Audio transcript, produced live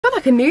feel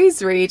like a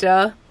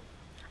newsreader.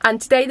 And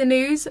today the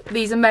news,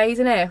 these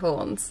amazing air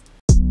horns.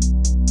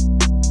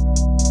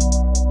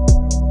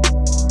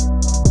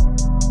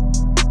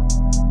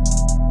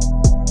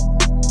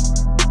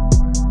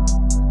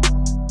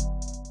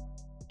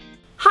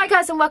 Hi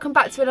guys and welcome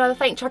back to another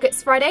Thank Truck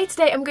It's Friday.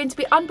 Today I'm going to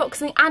be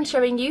unboxing and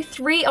showing you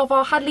 3 of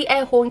our Hadley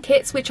Air Horn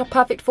kits which are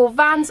perfect for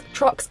vans,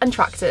 trucks and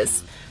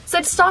tractors. So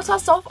to start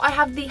us off, I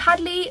have the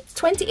Hadley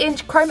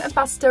 20-inch Chrome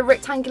Ambassador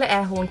Rectangular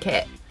Air Horn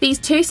Kit. These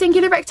 2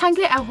 singular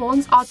rectangular air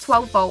horns are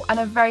 12 volt and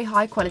are very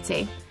high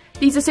quality.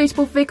 These are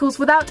suitable for vehicles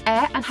without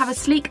air and have a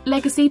sleek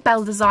legacy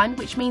bell design,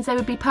 which means they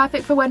would be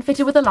perfect for when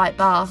fitted with a light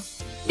bar.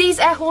 These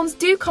air horns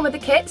do come with the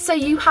kit, so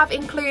you have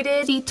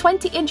included the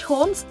 20-inch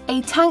horns,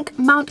 a tank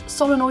mount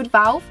solenoid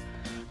valve,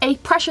 a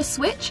pressure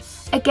switch,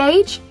 a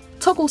gauge,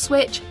 toggle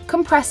switch,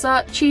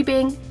 compressor,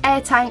 tubing, air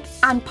tank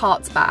and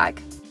parts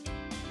bag.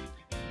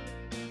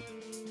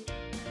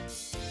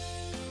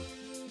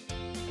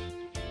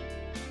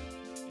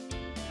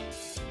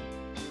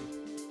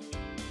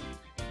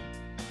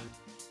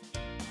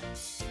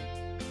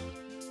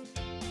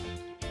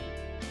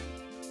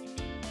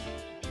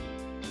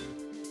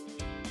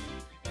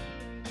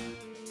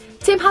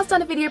 Tim has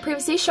done a video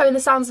previously showing the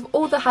sounds of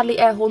all the Hadley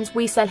air horns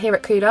we sell here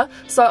at Kuda,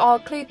 so I'll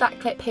include that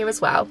clip here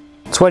as well.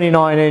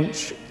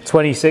 29-inch,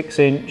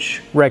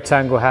 26-inch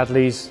rectangle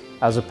Hadleys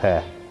as a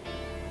pair.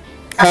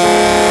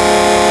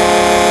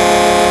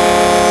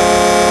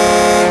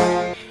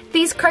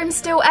 These chrome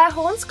steel air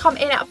horns come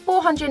in at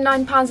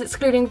 £409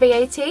 excluding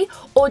VAT,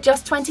 or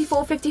just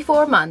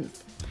 £24.54 a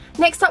month.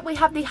 Next up we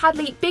have the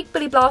Hadley Big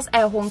Bully Blast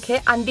air horn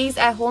kit, and these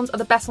air horns are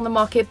the best on the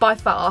market by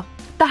far.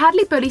 The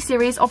Hadley Bully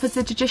series offers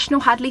the traditional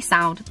Hadley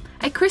sound,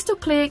 a crystal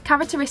clear,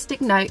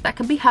 characteristic note that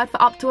can be heard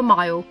for up to a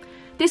mile.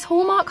 This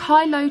hallmark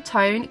high-low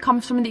tone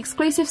comes from the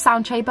exclusive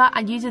sound chamber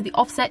and uses the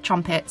offset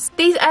trumpets.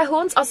 These air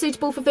horns are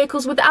suitable for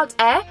vehicles without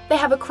air. They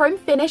have a chrome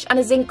finish and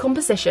a zinc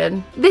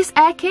composition. This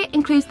air kit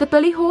includes the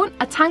bully horn,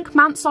 a tank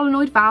mount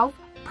solenoid valve,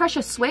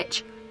 pressure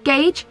switch,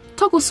 gauge,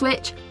 toggle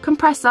switch,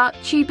 compressor,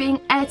 tubing,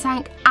 air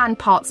tank and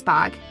parts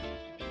bag.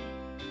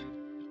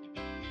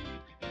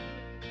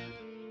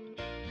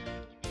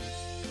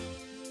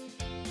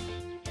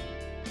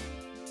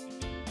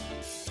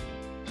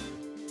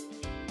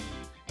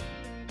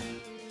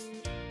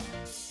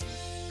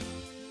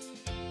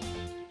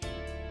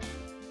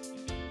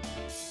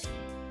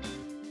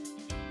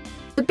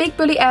 The Big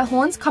Bully air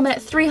horns come in at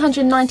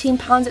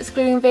 £319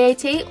 excluding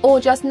VAT, or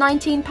just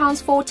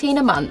 £19.14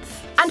 a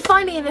month. And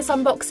finally in this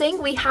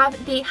unboxing we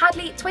have the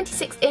Hadley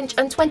 26-inch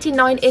and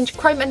 29-inch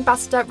Chrome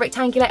Ambassador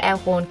Rectangular Air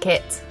Horn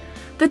Kit.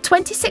 The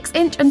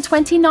 26-inch and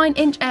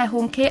 29-inch air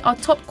horn kit are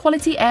top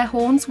quality air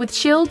horns with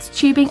shields,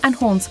 tubing and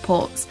horn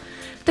supports.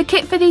 The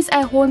kit for these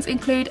air horns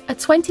include a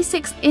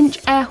 26-inch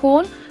air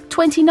horn,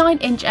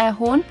 29-inch air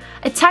horn,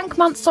 a tank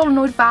mount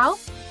solenoid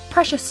valve,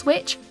 pressure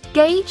switch,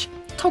 gauge,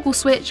 toggle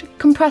switch,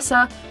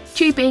 compressor,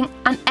 tubing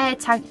and air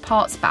tank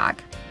parts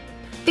bag.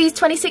 These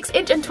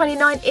 26-inch and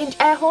 29-inch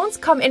air horns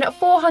come in at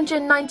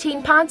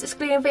 £419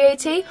 excluding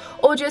VAT,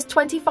 or just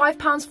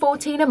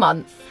 £25.14 a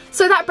month.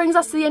 So that brings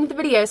us to the end of the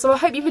video, so I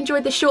hope you've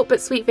enjoyed this short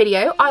but sweet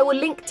video. I will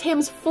link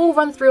Tim's full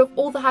run through of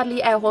all the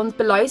Hadley air horns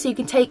below, so you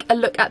can take a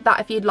look at that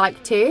if you'd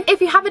like to.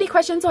 If you have any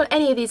questions on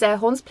any of these air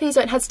horns, please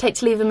don't hesitate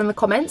to leave them in the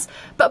comments.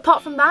 But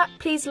apart from that,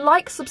 please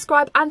like,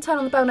 subscribe and turn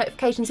on the bell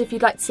notifications if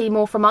you'd like to see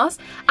more from us.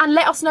 And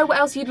let us know what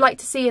else you'd like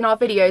to see in our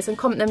videos and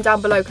comment them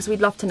down below because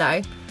we'd love to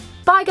know.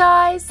 Bye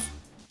guys!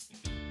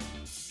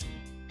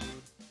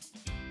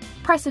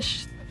 Pressure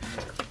switch.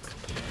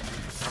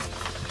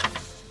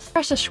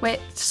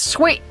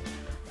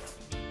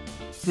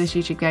 This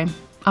YouTube game.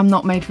 I'm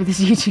not made for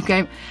this YouTube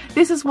game.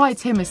 This is why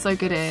Tim is so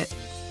good at it.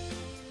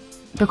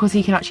 Because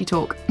he can actually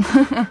talk.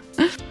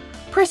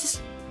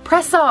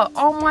 Presser.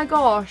 Oh my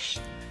gosh.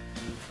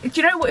 Do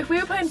you know what? If we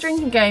were playing a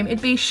drinking game,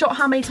 it'd be shot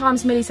how many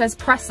times Millie says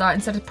presser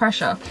instead of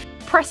pressure.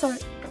 Presser.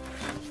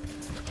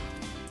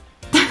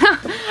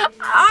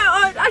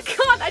 I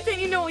can't. I don't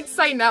even know what to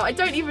say now. I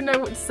don't even know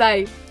what to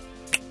say.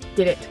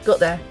 Did it. Got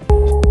there.